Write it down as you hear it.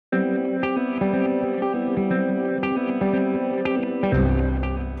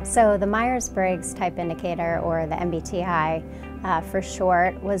So the Myers-Briggs Type Indicator, or the MBTI for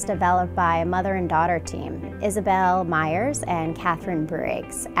short, was developed by a mother and daughter team. Isabel Myers and Catherine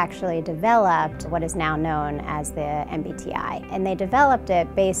Briggs actually developed what is now known as the MBTI. And they developed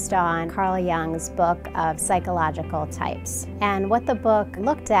it based on Carl Jung's book of psychological types. And what the book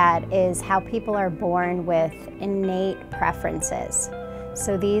looked at is how people are born with innate preferences.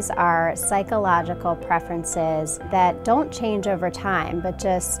 So these are psychological preferences that don't change over time, but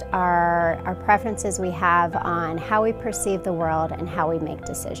just are preferences we have on how we perceive the world and how we make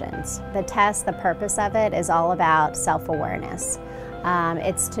decisions. The test, the purpose of it, is all about self-awareness.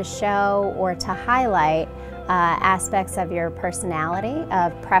 It's to show or to highlight aspects of your personality,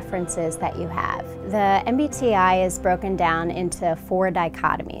 of preferences that you have. The MBTI is broken down into 4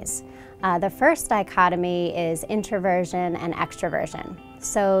 dichotomies. The first dichotomy is introversion and extroversion.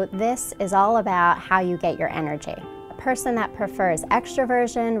 So this is all about how you get your energy. A person that prefers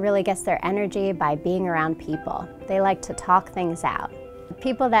extroversion really gets their energy by being around people. They like to talk things out.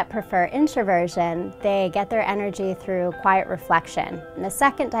 People that prefer introversion, they get their energy through quiet reflection. And the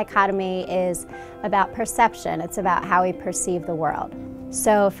second dichotomy is about perception. It's about how we perceive the world.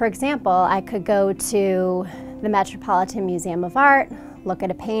 So for example, I could go to the Metropolitan Museum of Art, look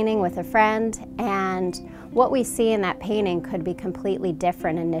at a painting with a friend, and what we see in that painting could be completely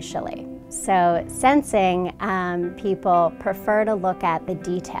different initially. So sensing, people prefer to look at the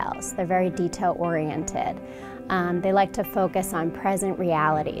details. They're very detail-oriented. They like to focus on present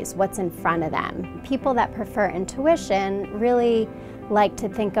realities, what's in front of them. People that prefer intuition really like to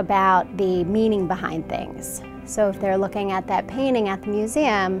think about the meaning behind things. So if they're looking at that painting at the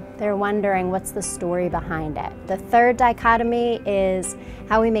museum, they're wondering what's the story behind it. The third dichotomy is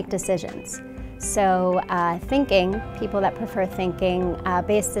how we make decisions. So thinking, people that prefer thinking,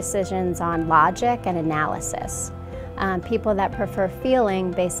 base decisions on logic and analysis. People that prefer feeling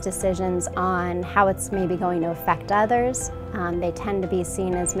base decisions on how it's maybe going to affect others. They tend to be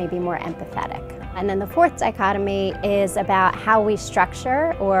seen as maybe more empathetic. And then the fourth dichotomy is about how we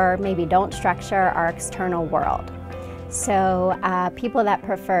structure or maybe don't structure our external world. So people that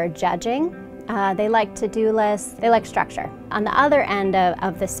prefer judging, they like to-do lists, they like structure. On the other end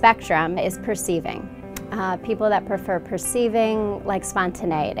of the spectrum is perceiving. People that prefer perceiving like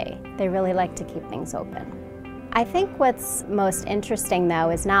spontaneity. They really like to keep things open. I think what's most interesting though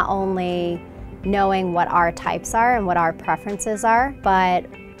is not only knowing what our types are and what our preferences are, but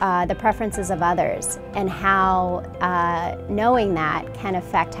the preferences of others and how knowing that can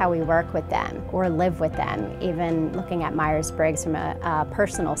affect how we work with them or live with them, even looking at Myers-Briggs from a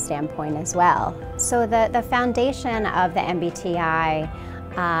personal standpoint as well. So the foundation of the MBTI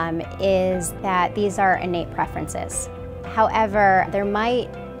is that these are innate preferences. However, there might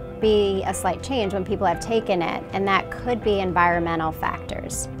be a slight change when people have taken it, and that could be environmental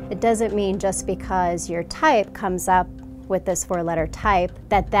factors. It doesn't mean just because your type comes up with this 4-letter type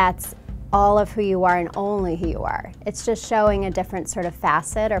that that's all of who you are and only who you are. It's just showing a different sort of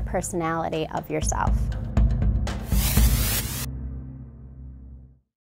facet or personality of yourself.